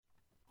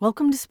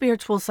Welcome to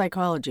Spiritual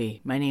Psychology.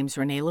 My name's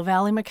Renee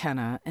LaValle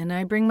McKenna, and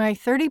I bring my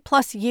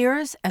 30-plus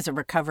years as a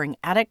recovering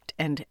addict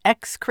and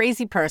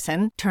ex-crazy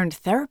person turned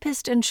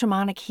therapist and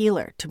shamanic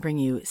healer to bring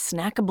you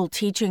snackable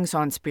teachings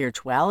on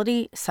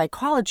spirituality,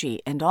 psychology,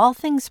 and all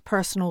things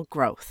personal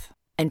growth.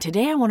 And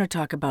today I want to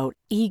talk about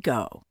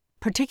ego,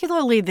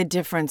 particularly the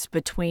difference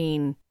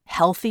between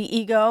healthy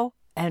ego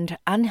and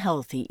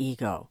unhealthy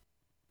ego.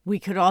 We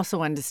could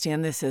also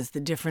understand this as the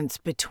difference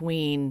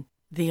between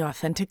the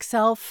authentic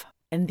self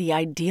and the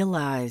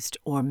idealized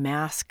or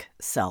mask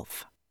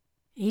self.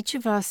 Each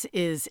of us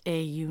is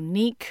a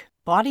unique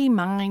body,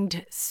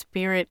 mind,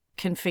 spirit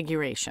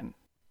configuration.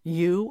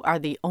 You are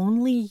the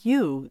only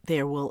you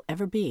there will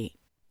ever be.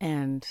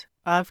 And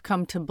I've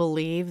come to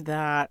believe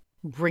that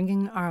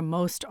bringing our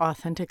most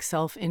authentic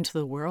self into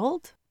the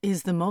world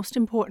is the most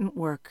important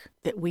work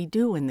that we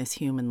do in this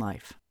human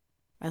life.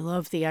 I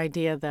love the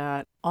idea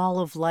that all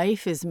of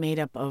life is made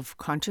up of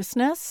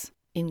consciousness,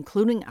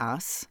 including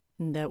us,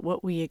 and that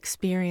what we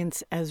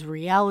experience as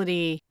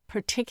reality,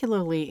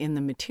 particularly in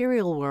the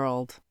material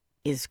world,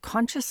 is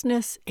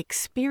consciousness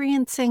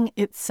experiencing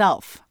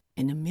itself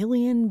in a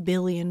million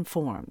billion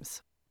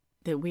forms.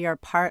 That we are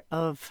part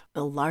of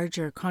a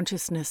larger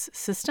consciousness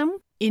system,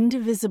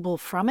 indivisible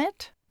from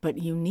it, but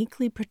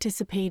uniquely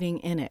participating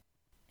in it.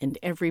 And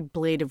every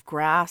blade of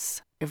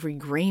grass, every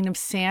grain of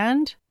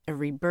sand,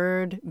 every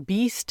bird,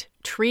 beast,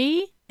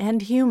 tree,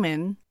 and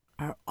human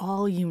are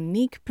all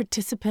unique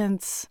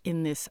participants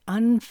in this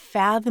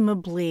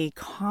unfathomably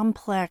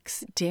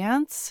complex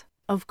dance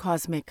of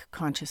cosmic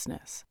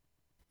consciousness.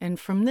 And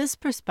from this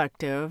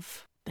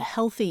perspective, the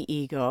healthy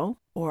ego,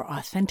 or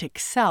authentic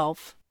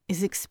self,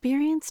 is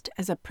experienced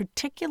as a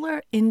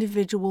particular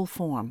individual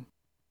form.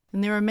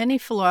 And there are many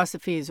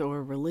philosophies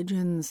or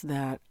religions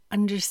that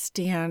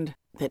understand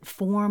that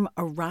form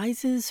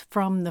arises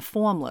from the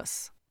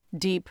formless.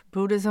 Deep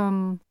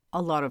Buddhism,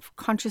 a lot of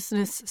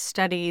consciousness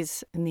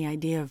studies, and the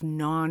idea of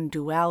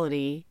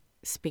non-duality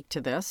speak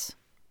to this.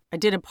 I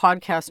did a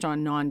podcast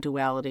on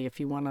non-duality if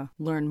you want to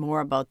learn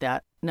more about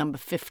that, number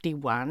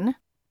 51.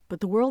 But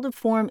the world of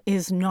form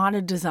is not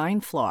a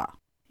design flaw.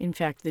 In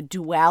fact, the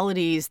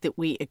dualities that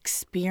we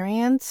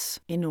experience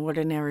in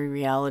ordinary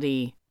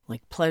reality,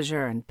 like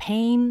pleasure and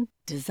pain,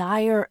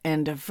 desire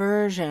and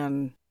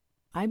aversion,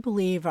 I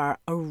believe are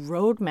a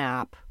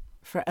roadmap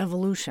for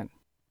evolution.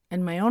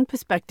 And my own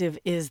perspective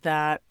is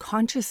that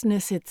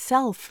consciousness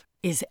itself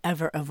is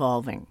ever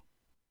evolving,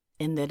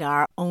 and that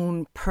our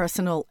own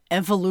personal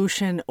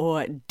evolution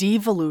or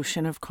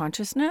devolution of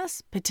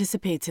consciousness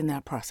participates in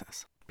that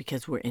process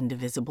because we're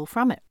indivisible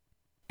from it.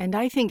 And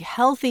I think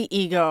healthy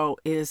ego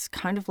is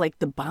kind of like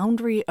the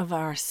boundary of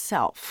our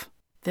self,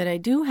 that I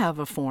do have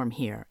a form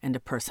here and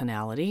a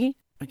personality.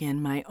 Again,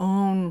 my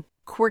own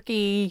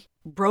quirky,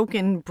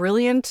 broken,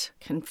 brilliant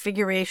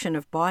configuration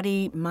of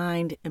body,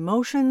 mind,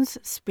 emotions,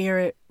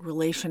 spirit,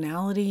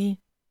 relationality,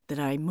 that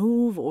I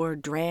move or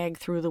drag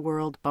through the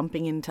world,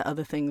 bumping into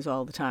other things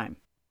all the time.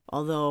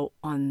 Although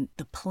on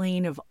the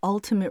plane of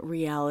ultimate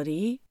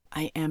reality,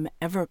 I am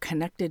ever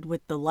connected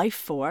with the life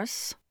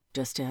force,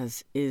 just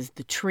as is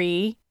the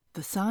tree,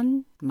 the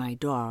sun, my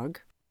dog.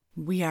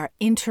 We are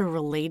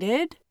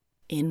interrelated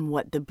in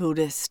what the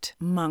Buddhist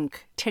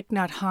monk Thich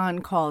Nhat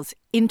Hanh calls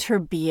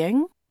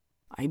interbeing.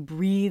 I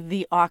breathe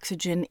the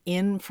oxygen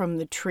in from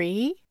the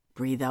tree,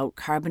 breathe out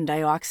carbon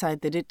dioxide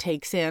that it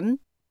takes in.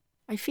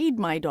 I feed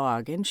my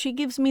dog, and she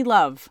gives me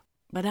love.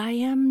 But I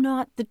am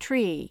not the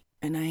tree,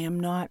 and I am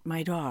not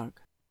my dog.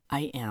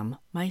 I am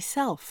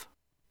myself.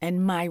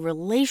 And my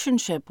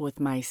relationship with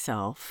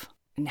myself,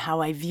 and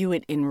how I view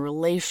it in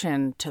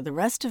relation to the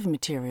rest of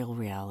material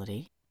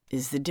reality,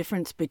 is the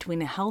difference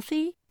between a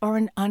healthy or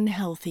an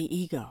unhealthy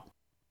ego.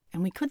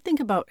 And we could think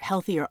about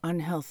healthy or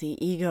unhealthy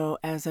ego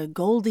as a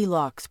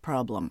Goldilocks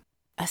problem,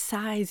 a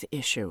size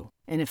issue.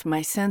 And if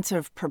my sense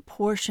of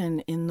proportion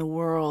in the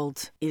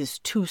world is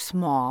too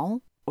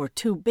small or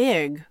too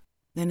big,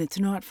 then it's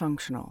not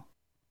functional.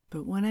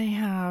 But when I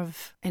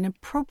have an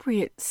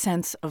appropriate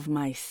sense of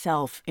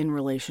myself in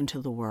relation to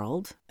the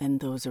world and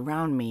those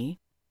around me,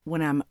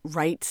 when I'm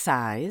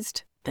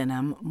right-sized, then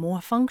I'm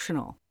more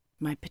functional.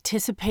 My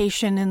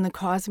participation in the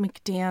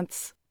cosmic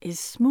dance is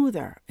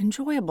smoother,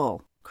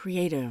 enjoyable,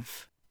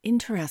 creative,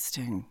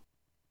 interesting.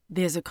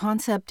 There's a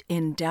concept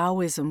in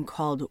Taoism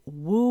called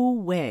Wu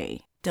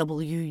Wei,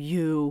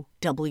 W-U-W-E-I,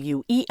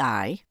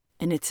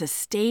 and it's a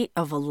state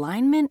of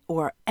alignment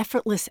or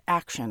effortless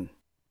action.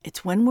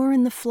 It's when we're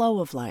in the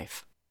flow of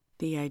life.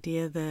 The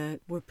idea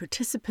that we're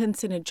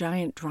participants in a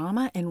giant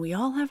drama and we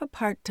all have a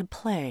part to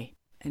play.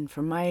 And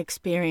from my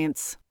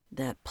experience,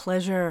 that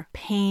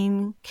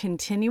pleasure-pain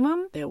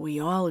continuum that we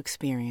all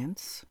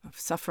experience of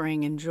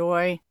suffering and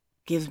joy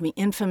gives me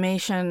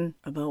information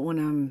about when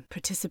I'm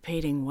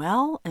participating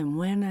well and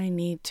when I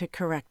need to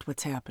correct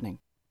what's happening.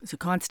 It's a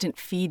constant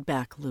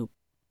feedback loop.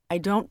 I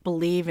don't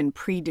believe in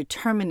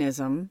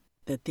predeterminism,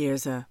 that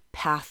there's a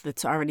path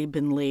that's already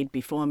been laid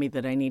before me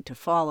that I need to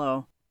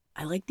follow.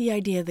 I like the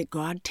idea that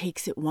God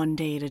takes it one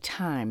day at a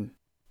time.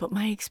 But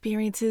my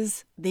experience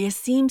is there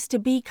seems to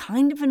be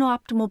kind of an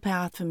optimal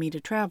path for me to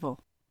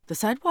travel. The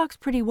sidewalk's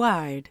pretty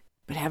wide,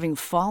 but having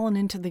fallen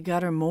into the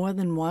gutter more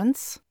than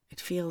once, it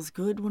feels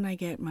good when I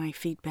get my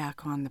feet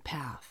back on the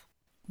path.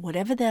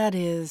 Whatever that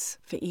is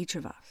for each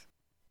of us.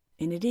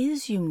 And it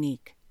is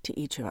unique to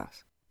each of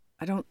us.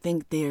 I don't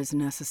think there's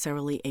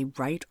necessarily a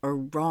right or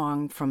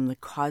wrong from the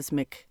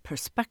cosmic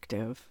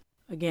perspective.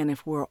 Again,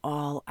 if we're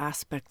all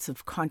aspects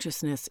of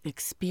consciousness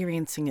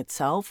experiencing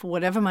itself,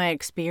 whatever my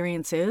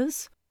experience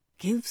is,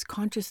 gives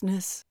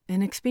consciousness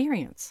an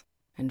experience.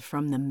 And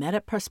from the meta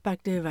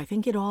perspective, I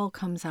think it all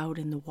comes out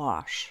in the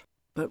wash.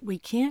 But we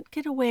can't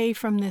get away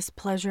from this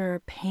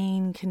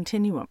pleasure-pain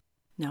continuum.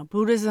 Now,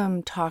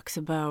 Buddhism talks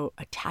about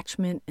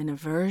attachment and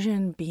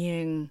aversion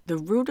being the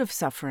root of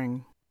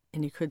suffering.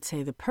 And you could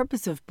say the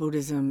purpose of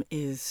Buddhism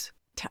is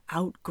to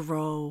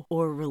outgrow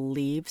or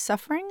relieve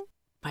suffering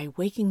by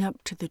waking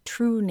up to the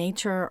true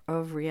nature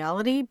of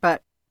reality.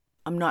 But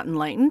I'm not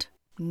enlightened,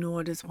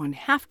 nor does one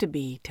have to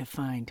be to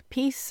find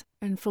peace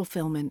and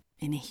fulfillment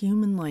in a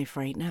human life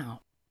right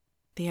now.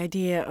 The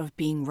idea of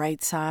being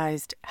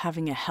right-sized,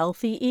 having a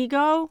healthy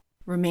ego,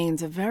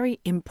 remains a very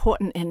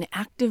important and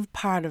active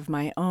part of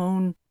my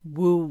own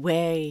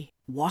wu-wei,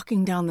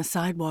 walking down the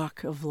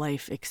sidewalk of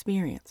life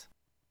experience.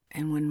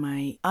 And when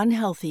my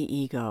unhealthy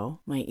ego,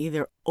 my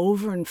either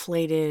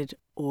overinflated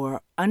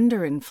or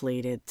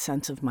underinflated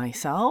sense of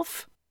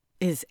myself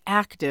is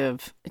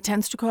active, it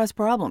tends to cause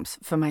problems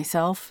for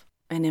myself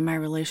and in my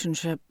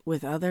relationship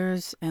with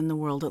others and the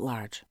world at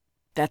large.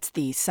 That's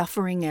the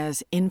suffering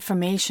as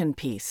information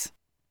piece.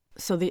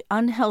 So the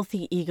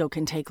unhealthy ego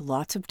can take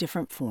lots of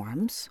different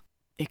forms.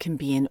 It can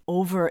be an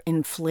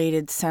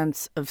overinflated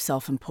sense of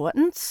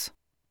self-importance,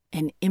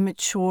 an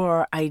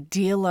immature,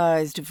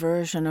 idealized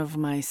version of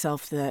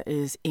myself that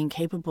is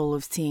incapable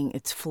of seeing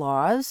its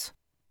flaws,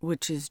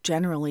 which is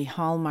generally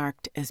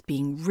hallmarked as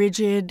being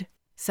rigid,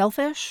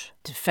 selfish,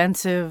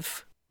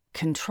 defensive,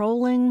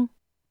 controlling,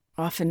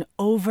 often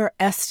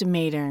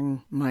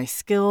overestimating my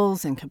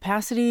skills and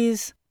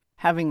capacities,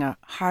 having a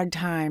hard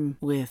time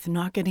with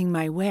not getting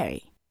my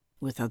way,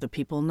 with other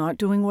people not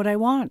doing what I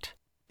want.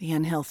 The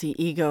unhealthy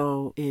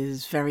ego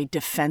is very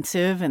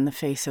defensive in the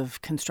face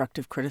of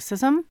constructive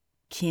criticism,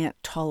 can't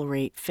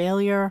tolerate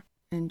failure,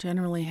 and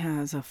generally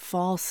has a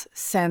false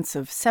sense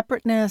of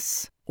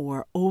separateness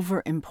or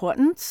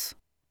overimportance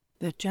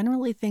that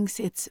generally thinks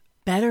it's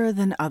better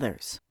than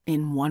others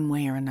in one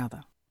way or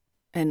another.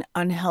 An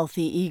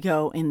unhealthy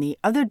ego in the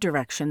other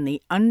direction,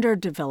 the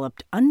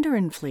underdeveloped,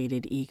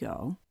 underinflated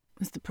ego,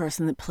 is the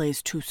person that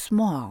plays too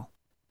small.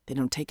 They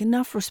don't take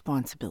enough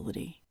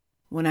responsibility.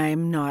 When I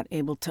am not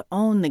able to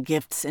own the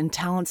gifts and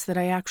talents that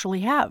I actually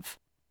have.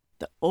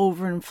 The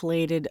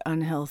overinflated,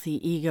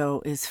 unhealthy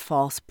ego is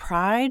false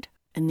pride,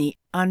 and the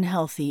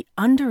unhealthy,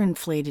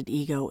 underinflated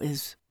ego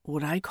is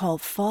what I call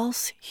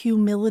false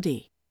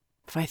humility.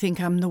 If I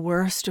think I'm the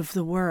worst of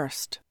the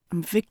worst,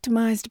 I'm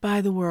victimized by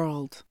the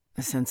world,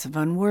 a sense of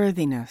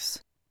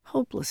unworthiness,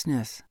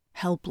 hopelessness,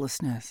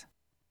 helplessness.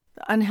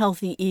 The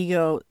unhealthy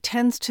ego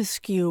tends to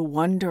skew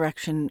one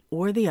direction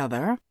or the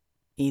other,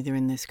 either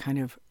in this kind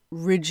of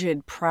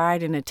rigid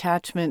pride and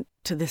attachment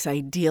to this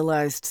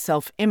idealized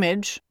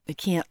self-image. It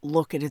can't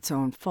look at its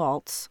own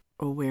faults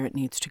or where it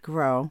needs to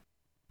grow.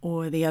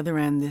 Or the other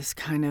end, this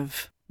kind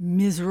of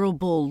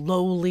miserable,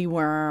 lowly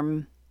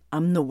worm,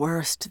 I'm the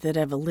worst that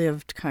ever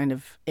lived kind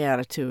of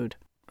attitude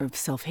of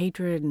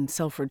self-hatred and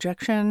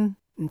self-rejection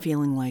and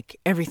feeling like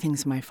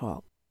everything's my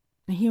fault.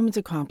 Now, humans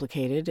are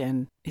complicated,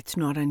 and it's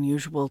not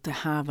unusual to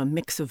have a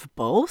mix of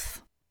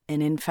both.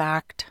 And in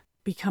fact,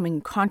 becoming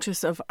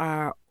conscious of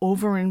our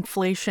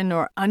overinflation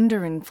or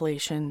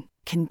underinflation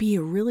can be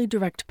a really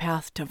direct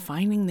path to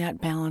finding that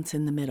balance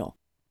in the middle.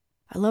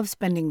 I love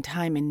spending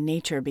time in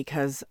nature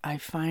because I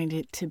find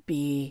it to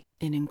be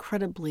an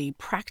incredibly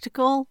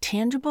practical,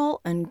 tangible,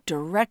 and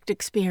direct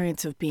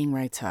experience of being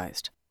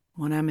right-sized.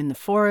 When I'm in the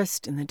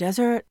forest, in the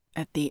desert,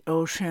 at the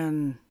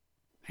ocean,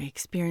 I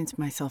experience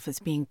myself as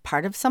being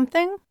part of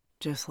something,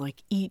 just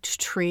like each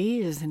tree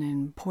is an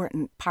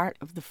important part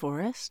of the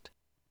forest.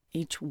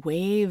 Each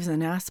wave's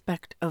an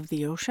aspect of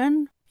the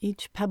ocean.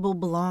 Each pebble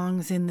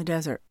belongs in the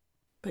desert,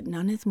 but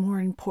none is more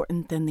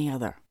important than the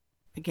other.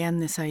 Again,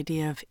 this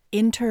idea of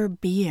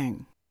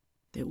interbeing,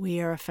 that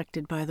we are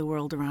affected by the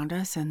world around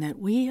us and that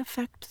we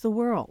affect the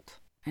world.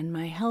 And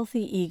my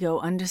healthy ego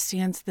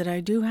understands that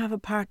I do have a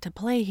part to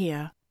play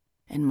here,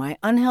 and my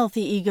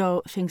unhealthy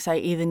ego thinks I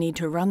either need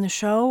to run the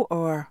show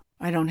or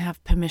I don't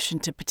have permission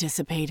to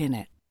participate in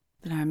it.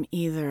 That I'm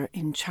either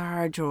in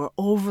charge or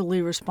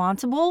overly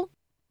responsible,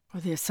 or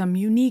there's some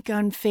unique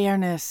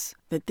unfairness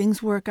that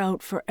things work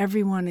out for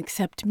everyone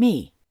except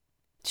me.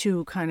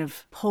 Two kind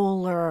of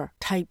polar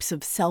types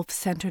of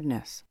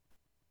self-centeredness.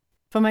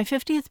 For my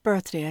 50th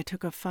birthday, I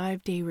took a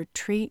 5-day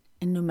retreat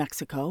in New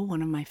Mexico,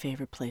 one of my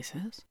favorite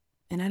places.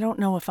 And I don't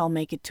know if I'll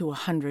make it to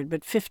 100,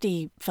 but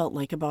 50 felt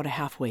like about a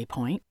halfway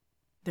point.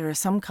 There are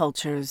some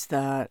cultures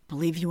that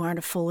believe you aren't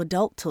a full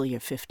adult till you're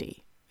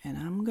 50. And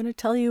I'm going to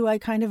tell you I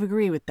kind of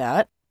agree with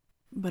that.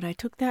 But I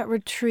took that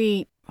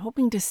retreat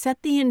hoping to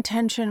set the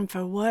intention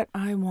for what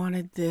I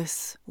wanted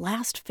this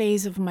last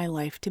phase of my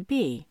life to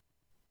be.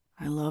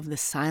 I love the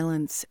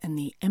silence and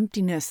the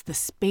emptiness, the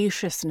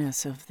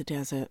spaciousness of the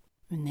desert,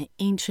 and the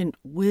ancient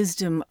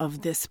wisdom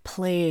of this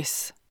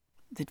place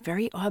that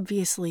very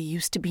obviously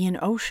used to be an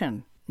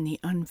ocean, and the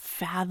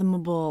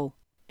unfathomable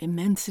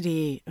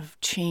immensity of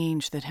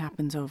change that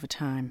happens over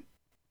time.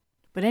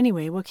 But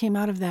anyway, what came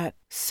out of that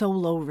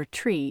solo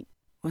retreat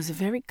was a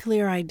very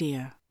clear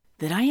idea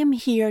that I am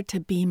here to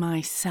be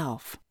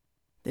myself,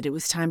 that it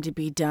was time to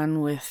be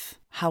done with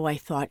how I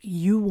thought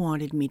you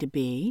wanted me to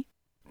be,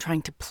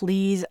 trying to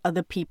please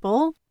other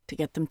people, to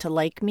get them to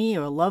like me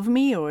or love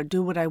me or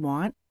do what I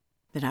want,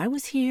 that I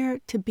was here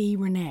to be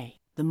Renee,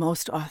 the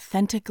most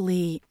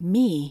authentically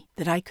me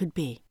that I could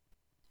be.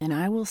 And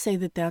I will say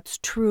that that's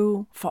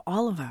true for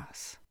all of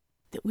us,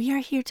 that we are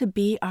here to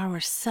be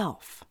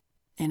ourself.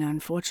 And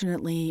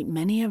unfortunately,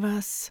 many of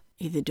us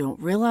either don't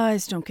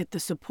realize, don't get the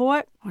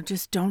support, or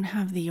just don't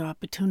have the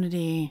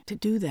opportunity to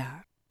do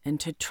that and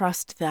to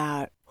trust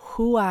that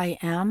who I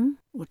am,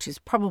 which is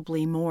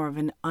probably more of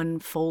an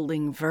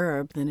unfolding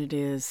verb than it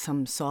is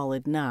some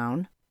solid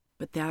noun,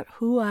 but that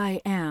who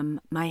I am,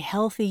 my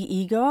healthy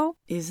ego,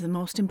 is the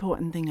most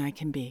important thing I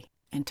can be.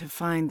 And to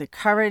find the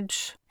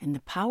courage and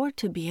the power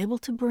to be able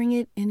to bring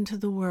it into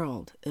the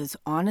world as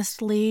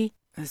honestly,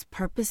 as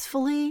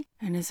purposefully,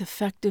 and as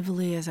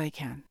effectively as I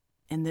can.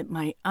 And that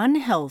my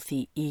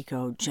unhealthy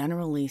ego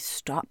generally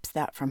stops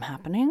that from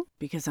happening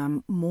because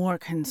I'm more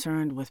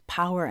concerned with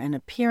power and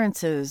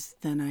appearances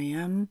than I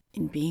am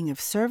in being of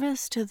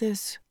service to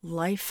this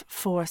life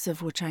force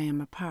of which I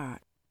am a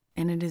part.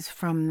 And it is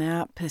from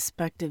that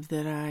perspective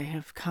that I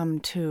have come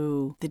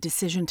to the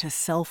decision to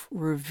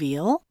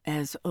self-reveal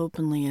as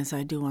openly as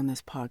I do on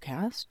this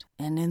podcast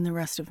and in the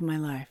rest of my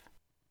life.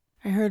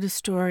 I heard a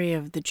story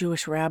of the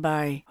Jewish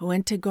rabbi who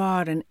went to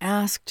God and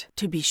asked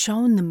to be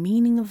shown the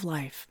meaning of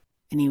life.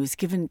 And he was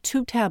given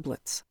 2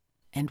 tablets,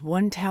 and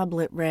one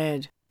tablet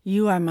read,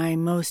 "You are my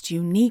most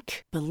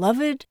unique,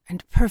 beloved,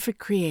 and perfect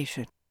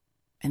creation."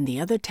 And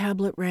the other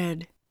tablet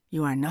read,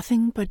 "You are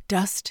nothing but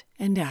dust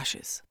and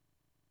ashes."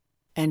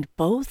 And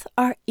both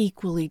are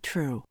equally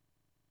true.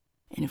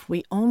 And if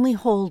we only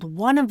hold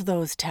one of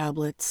those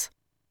tablets,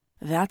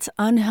 that's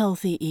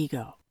unhealthy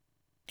ego.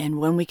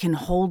 And when we can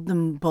hold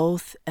them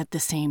both at the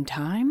same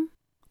time,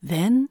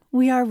 then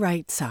we are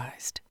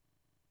right-sized.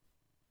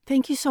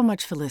 Thank you so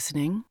much for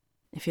listening.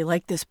 If you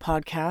like this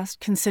podcast,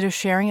 consider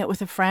sharing it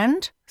with a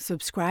friend,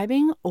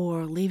 subscribing,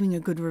 or leaving a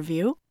good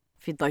review.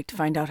 If you'd like to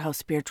find out how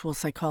spiritual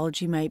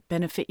psychology might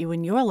benefit you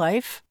in your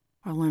life,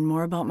 or learn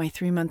more about my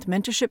 3-month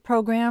mentorship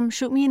program,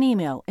 shoot me an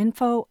email,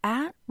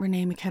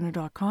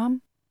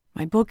 info@reneemckenna.com.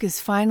 My book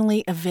is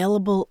finally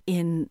available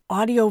in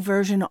audio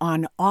version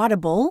on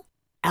Audible,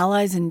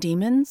 Allies and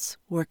Demons,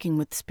 Working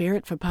with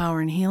Spirit for Power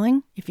and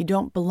Healing. If you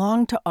don't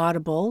belong to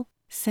Audible,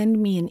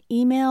 send me an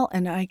email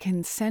and I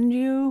can send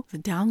you the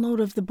download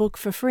of the book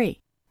for free.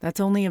 That's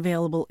only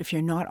available if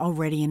you're not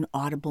already an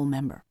Audible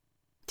member.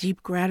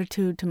 Deep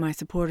gratitude to my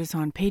supporters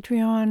on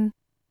Patreon.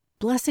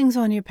 Blessings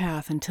on your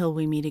path until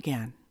we meet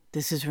again.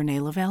 This is Renee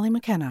LaValle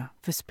McKenna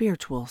for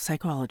Spiritual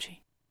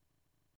Psychology.